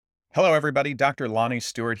Hello, everybody. Dr. Lonnie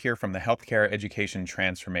Stewart here from the Healthcare Education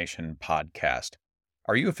Transformation Podcast.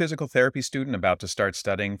 Are you a physical therapy student about to start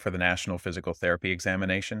studying for the National Physical Therapy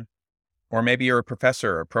Examination? Or maybe you're a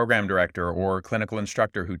professor, a program director, or clinical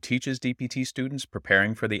instructor who teaches DPT students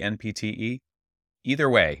preparing for the NPTE? Either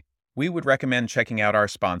way, we would recommend checking out our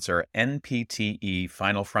sponsor, NPTE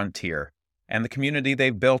Final Frontier, and the community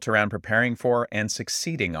they've built around preparing for and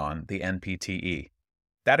succeeding on the NPTE.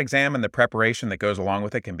 That exam and the preparation that goes along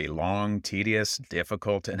with it can be long, tedious,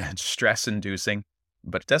 difficult, and stress-inducing,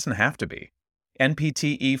 but it doesn't have to be.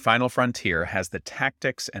 NPTE Final Frontier has the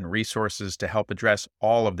tactics and resources to help address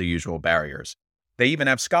all of the usual barriers. They even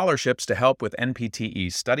have scholarships to help with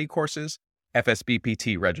NPTE study courses,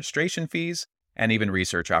 FSBPT registration fees, and even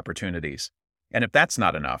research opportunities. And if that's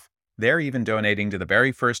not enough, they're even donating to the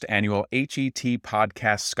very first annual HET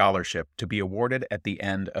Podcast Scholarship to be awarded at the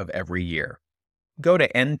end of every year. Go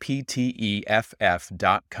to npteff.com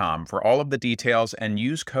for all of the details and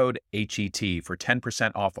use code HET for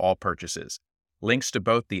 10% off all purchases. Links to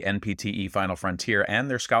both the NPTE Final Frontier and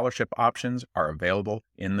their scholarship options are available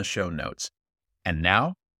in the show notes. And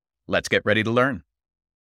now, let's get ready to learn.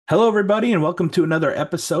 Hello, everybody, and welcome to another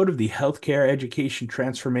episode of the Healthcare Education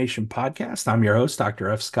Transformation Podcast. I'm your host, Dr.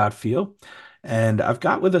 F. Scott Field, and I've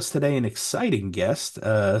got with us today an exciting guest,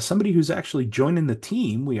 somebody who's actually joining the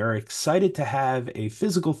team. We are excited to have a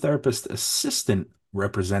physical therapist assistant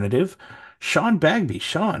representative, Sean Bagby.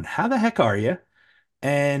 Sean, how the heck are you?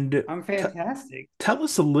 And I'm t fantastic. tell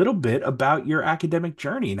us a little bit about your academic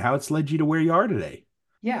journey and how it's led you to where you are today.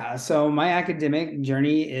 Yeah, so my academic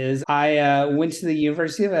journey is I went to the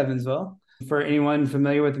University of Evansville. For anyone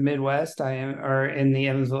familiar with the Midwest, or in the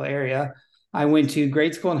Evansville area. I went to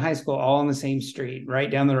grade school and high school all on the same street,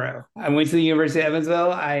 right down the row. I went to the University of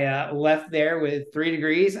Evansville. I left there with 3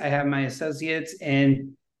 degrees. I have my associates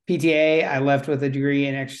in PTA. I left with a degree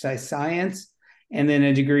in exercise science and then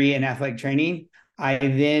a degree in athletic training. I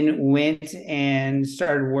then went and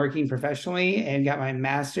started working professionally and got my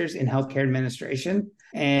master's in healthcare administration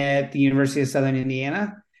at the University of Southern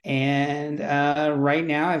Indiana. And right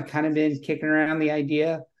now, I've kind of been kicking around the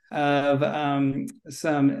idea of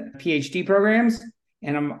some PhD programs.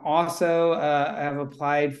 And I'm also have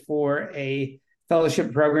applied for a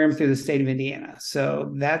fellowship program through the state of Indiana.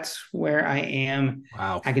 So that's where I am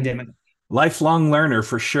Wow. academically. Lifelong learner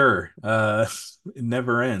for sure. It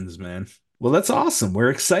never ends, man. Well, that's awesome. We're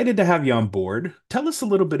excited to have you on board. Tell us a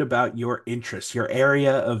little bit about your interests, your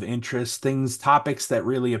area of interest, things, topics that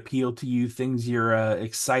really appeal to you, things you're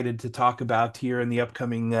excited to talk about here in the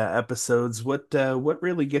upcoming episodes. What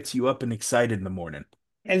really gets you up and excited in the morning?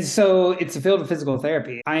 And so it's a field of physical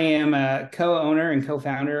therapy. I am a co-owner and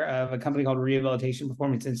co-founder of a company called Rehabilitation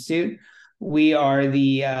Performance Institute. We are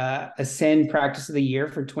the Ascend Practice of the Year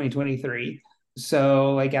for 2023.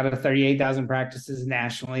 So, like out of 38,000 practices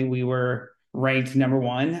nationally, we were ranked number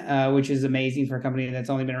one, which is amazing for a company that's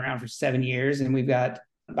only been around for 7 years. And we've got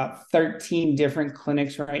about 13 different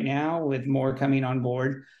clinics right now, with more coming on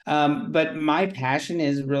board. But my passion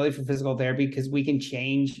is really for physical therapy because we can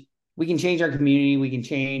change our community, we can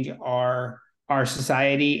change our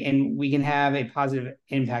society, and we can have a positive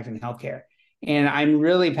impact in healthcare. And I'm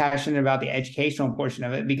really passionate about the educational portion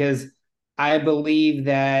of it because I believe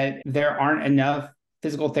that there aren't enough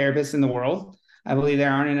physical therapists in the world. I believe there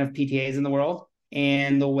aren't enough PTAs in the world.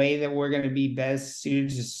 And the way that we're going to be best suited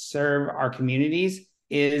to serve our communities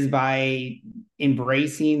is by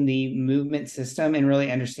embracing the movement system and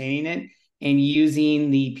really understanding it and using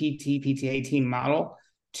the PTA team model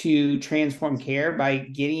to transform care by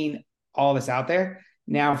getting all this out there.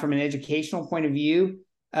 Now, from an educational point of view,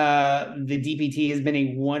 the DPT has been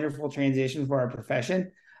a wonderful transition for our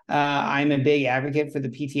profession. I'm a big advocate for the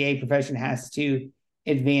PTA profession has to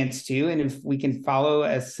advance too. And if we can follow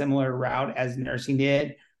a similar route as nursing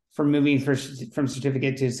did from moving from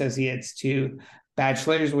certificate to associates to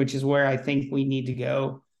bachelor's, which is where I think we need to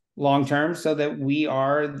go long term, so that we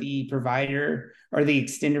are the provider or the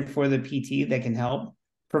extender for the PT that can help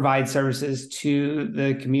provide services to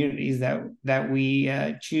the communities that we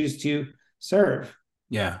choose to serve.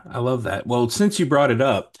 Yeah, I love that. Well, since you brought it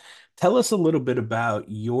up, tell us a little bit about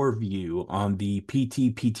your view on the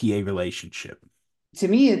PT-PTA relationship. To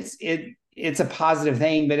me, it's a positive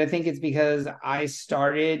thing, but I think it's because I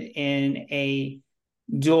started in a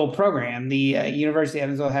dual program. The University of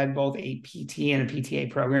Evansville had both a PT and a PTA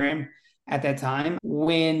program at that time.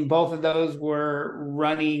 When both of those were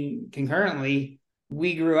running concurrently,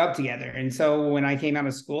 we grew up together. And so when I came out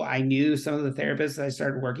of school, I knew some of the therapists that I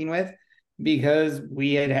started working with because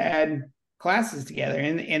we had classes together.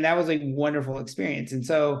 And that was a wonderful experience. And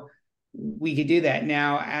so we could do that.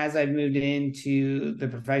 Now, as I've moved into the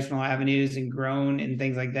professional avenues and grown and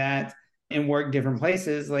things like that and worked different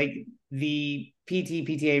places, like the PT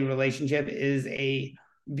PTA relationship is a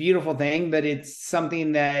beautiful thing, but it's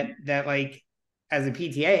something that like as a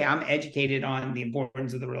PTA, I'm educated on the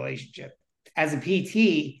importance of the relationship. As a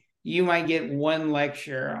PT, you might get one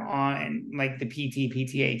lecture on like the PT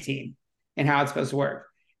PTA team and how it's supposed to work.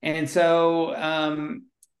 And so I'm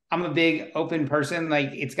a big open person. Like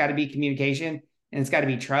it's got to be communication and it's got to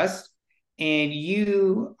be trust. And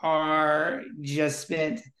you are just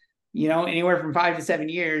spent, anywhere from 5 to 7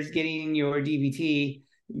 years getting your DPT,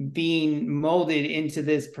 being molded into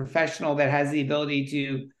this professional that has the ability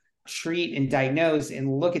to treat and diagnose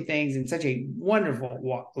and look at things in such a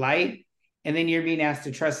wonderful light. And then you're being asked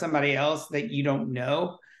to trust somebody else that you don't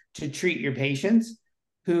know to treat your patients,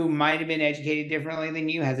 who might have been educated differently than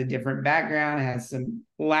you, has a different background, has some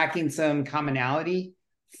lacking some commonality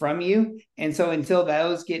from you. And so until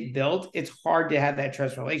those get built, it's hard to have that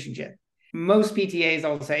trust relationship. Most PTAs,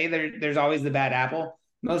 I'll say, there's always the bad apple.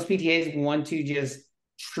 Most PTAs want to just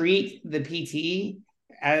treat the PT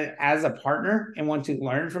as a partner and want to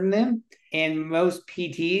learn from them. And most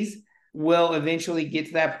PTs will eventually get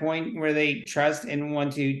to that point where they trust and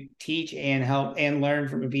want to teach and help and learn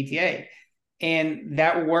from a PTA. And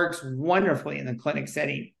that works wonderfully in the clinic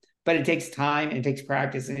setting, but it takes time, and it takes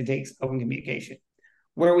practice, and it takes open communication.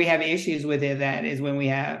 Where we have issues with it, that is when we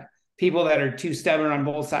have people that are too stubborn on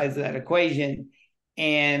both sides of that equation,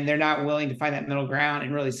 and they're not willing to find that middle ground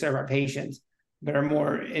and really serve our patients, but are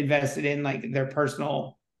more invested in like their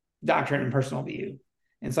personal doctrine and personal view.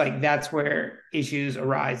 It's like that's where issues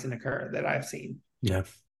arise and occur that I've seen. Yeah.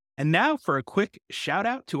 And now for a quick shout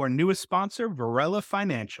out to our newest sponsor, Varela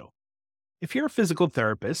Financial. If you're a physical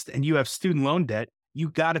therapist and you have student loan debt, you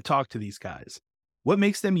got to talk to these guys. What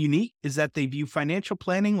makes them unique is that they view financial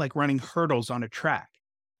planning like running hurdles on a track.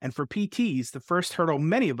 And for PTs, the first hurdle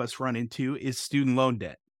many of us run into is student loan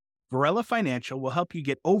debt. Varela Financial will help you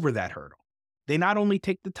get over that hurdle. They not only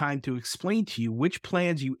take the time to explain to you which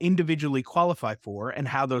plans you individually qualify for and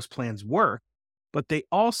how those plans work, but they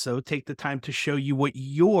also take the time to show you what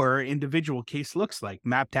your individual case looks like,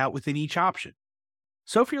 mapped out within each option.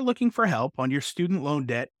 So if you're looking for help on your student loan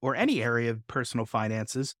debt or any area of personal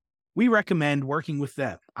finances, we recommend working with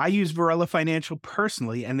them. I use Varela Financial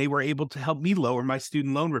personally, and they were able to help me lower my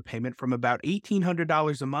student loan repayment from about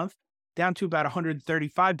 $1,800 a month down to about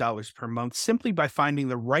 $135 per month, simply by finding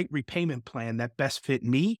the right repayment plan that best fit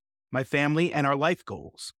me, my family, and our life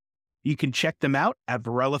goals. You can check them out at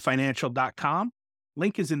varelafinancial.com.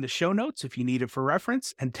 Link is in the show notes if you need it for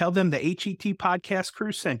reference, and tell them the HET podcast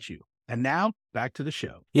crew sent you. And now, back to the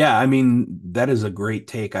show. Yeah, I mean, that is a great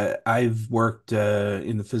take. I've worked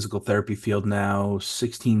in the physical therapy field now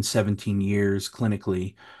 16, 17 years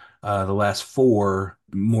clinically, the last 4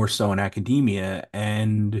 more so in academia.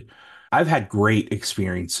 And I've had great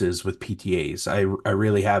experiences with PTAs. I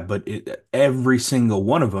really have, but every single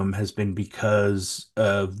one of them has been because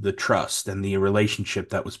of the trust and the relationship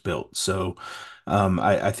that was built. So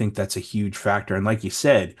I think that's a huge factor. And like you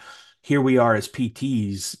said, here we are as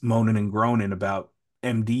PTs moaning and groaning about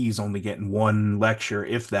MDs only getting one lecture,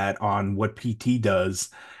 if that, on what PT does,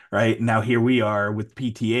 right? Now here we are with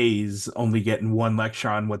PTAs only getting one lecture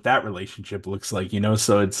on what that relationship looks like,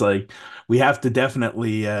 So it's like we have to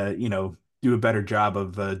definitely, do a better job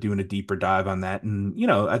of doing a deeper dive on that. And,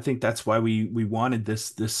 I think that's why we wanted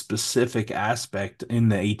this specific aspect in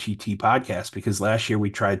the HET podcast, because last year we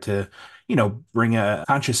tried to, bring a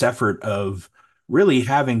conscious effort of really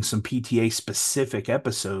having some PTA specific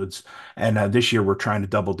episodes. And this year we're trying to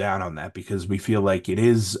double down on that because we feel like it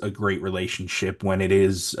is a great relationship when it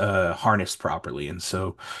is harnessed properly. And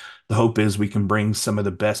so the hope is we can bring some of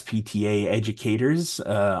the best PTA educators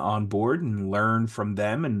on board and learn from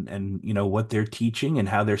them and what they're teaching and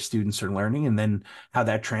how their students are learning, and then how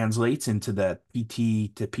that translates into that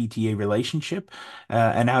PT to PTA relationship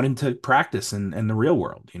and out into practice and the real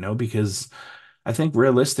world, because I think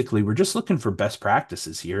realistically, we're just looking for best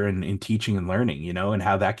practices here in teaching and learning, and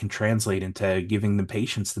how that can translate into giving the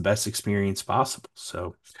patients the best experience possible.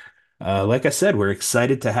 So, like I said, we're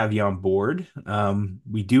excited to have you on board.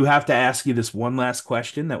 We do have to ask you this one last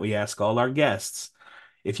question that we ask all our guests.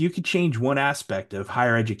 If you could change one aspect of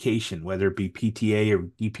higher education, whether it be PTA or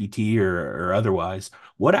DPT or otherwise,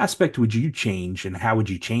 what aspect would you change and how would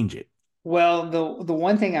you change it? Well, the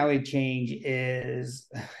one thing I would change is,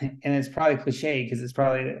 and it's probably cliche because it's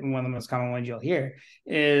probably one of the most common ones you'll hear,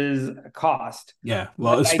 is cost. Yeah,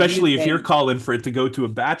 well, But especially if you're calling for it to go to a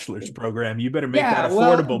bachelor's program, you better make that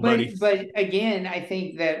affordable, buddy. But again, I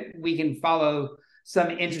think that we can follow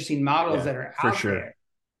some interesting models that are out sure. there.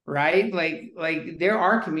 right? Like there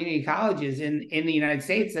are community colleges in the United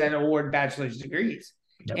States that award bachelor's degrees.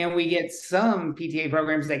 Yep. And we get some PTA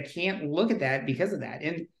programs that can't look at that because of that.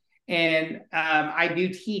 And I do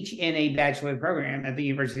teach in a bachelor program at the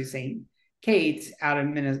University of St. Kate's out of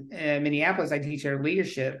Minneapolis. I teach our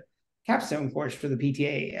leadership capstone course for the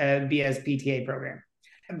PTA, BS PTA program.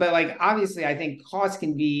 But like, obviously, I think cost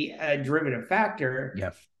can be a derivative factor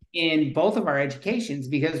in both of our educations,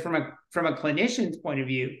 because from a clinician's point of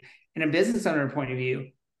view and a business owner point of view,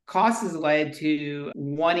 cost has led to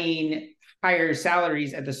wanting higher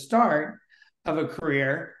salaries at the start of a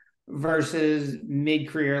career versus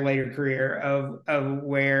mid-career, later career of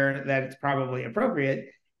where that's probably appropriate.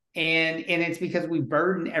 And it's because we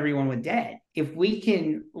burden everyone with debt. If we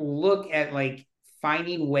can look at like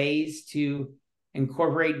finding ways to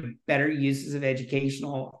incorporate better uses of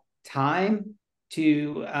educational time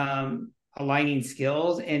to aligning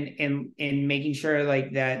skills and making sure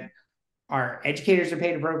like that our educators are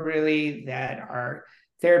paid appropriately, that our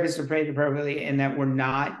therapists are paid appropriately, and that we're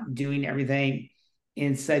not doing everything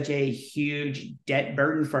in such a huge debt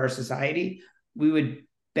burden for our society, we would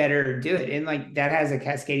better do it. And like that has a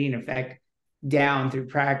cascading effect down through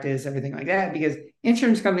practice, everything like that, because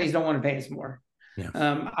insurance companies don't want to pay us more. Yeah.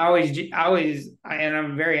 I always, and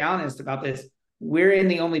I'm very honest about this, we're in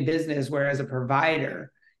the only business where as a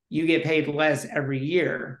provider, you get paid less every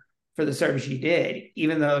year for the service you did,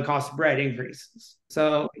 even though the cost of bread increases.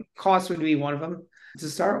 So cost would be one of them to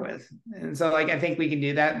start with. And so like, I think we can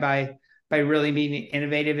do that by really being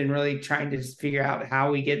innovative and really trying to just figure out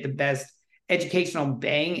how we get the best educational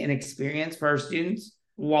bang and experience for our students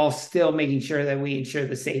while still making sure that we ensure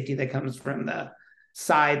the safety that comes from the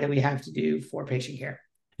side that we have to do for patient care.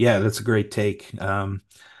 Yeah, that's a great take.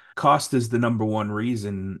 Cost is the number one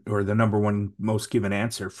reason, or the number one most given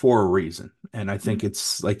answer for a reason. And I think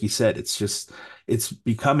it's like you said, it's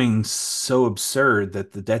becoming so absurd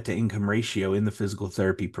that the debt to income ratio in the physical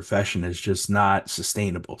therapy profession is just not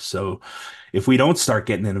sustainable. So if we don't start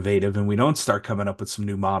getting innovative and we don't start coming up with some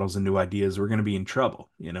new models and new ideas, we're going to be in trouble,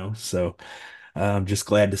 So I'm just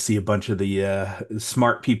glad to see a bunch of the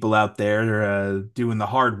smart people out there doing the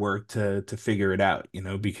hard work to figure it out,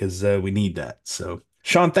 because we need that. So,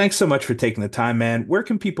 Sean, thanks so much for taking the time, man. Where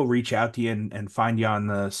can people reach out to you and find you on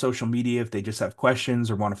the social media if they just have questions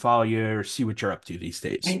or want to follow you or see what you're up to these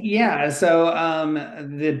days? Yeah, so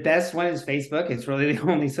the best one is Facebook. It's really the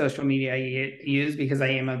only social media I use because I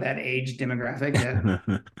am of that age demographic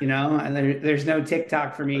that, and there's no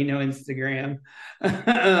TikTok for me, no Instagram.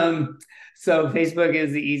 So Facebook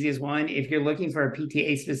is the easiest one. If you're looking for a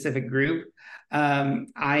PTA specific group, I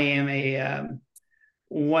am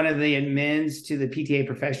one of the admins to the PTA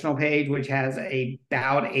professional page, which has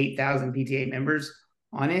about 8,000 PTA members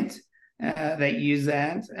on it that use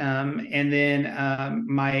that. And then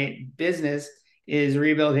my business is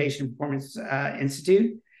Rehabilitation Performance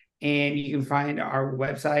Institute. And you can find our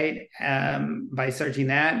website by searching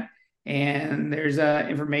that. And there's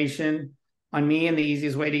information on me and the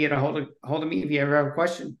easiest way to get a hold of me if you ever have a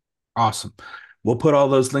question. Awesome. We'll put all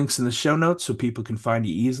those links in the show notes so people can find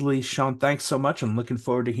you easily. Sean, thanks so much. I'm looking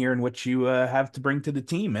forward to hearing what you have to bring to the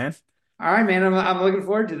team, man. All right, man. I'm looking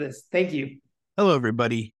forward to this. Thank you. Hello,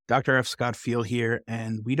 everybody. Dr. F. Scott Field here,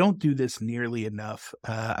 and we don't do this nearly enough.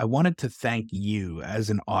 I wanted to thank you as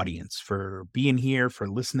an audience for being here, for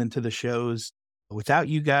listening to the shows. Without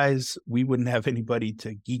you guys, we wouldn't have anybody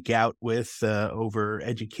to geek out with over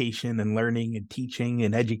education and learning and teaching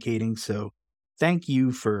and educating. So thank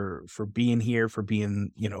you for being here, for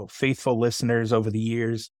being, faithful listeners over the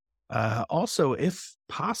years. Also, if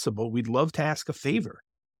possible, we'd love to ask a favor.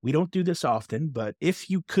 We don't do this often, but if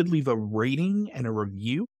you could leave a rating and a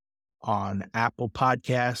review on Apple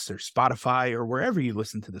Podcasts or Spotify or wherever you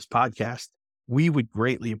listen to this podcast, we would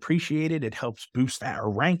greatly appreciate it. It helps boost our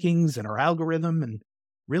rankings and our algorithm and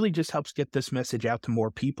really just helps get this message out to more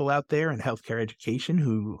people out there in healthcare education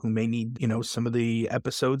who may need, some of the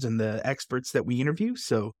episodes and the experts that we interview.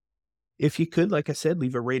 So if you could, like I said,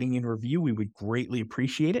 leave a rating and review, we would greatly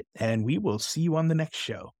appreciate it. And we will see you on the next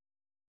show.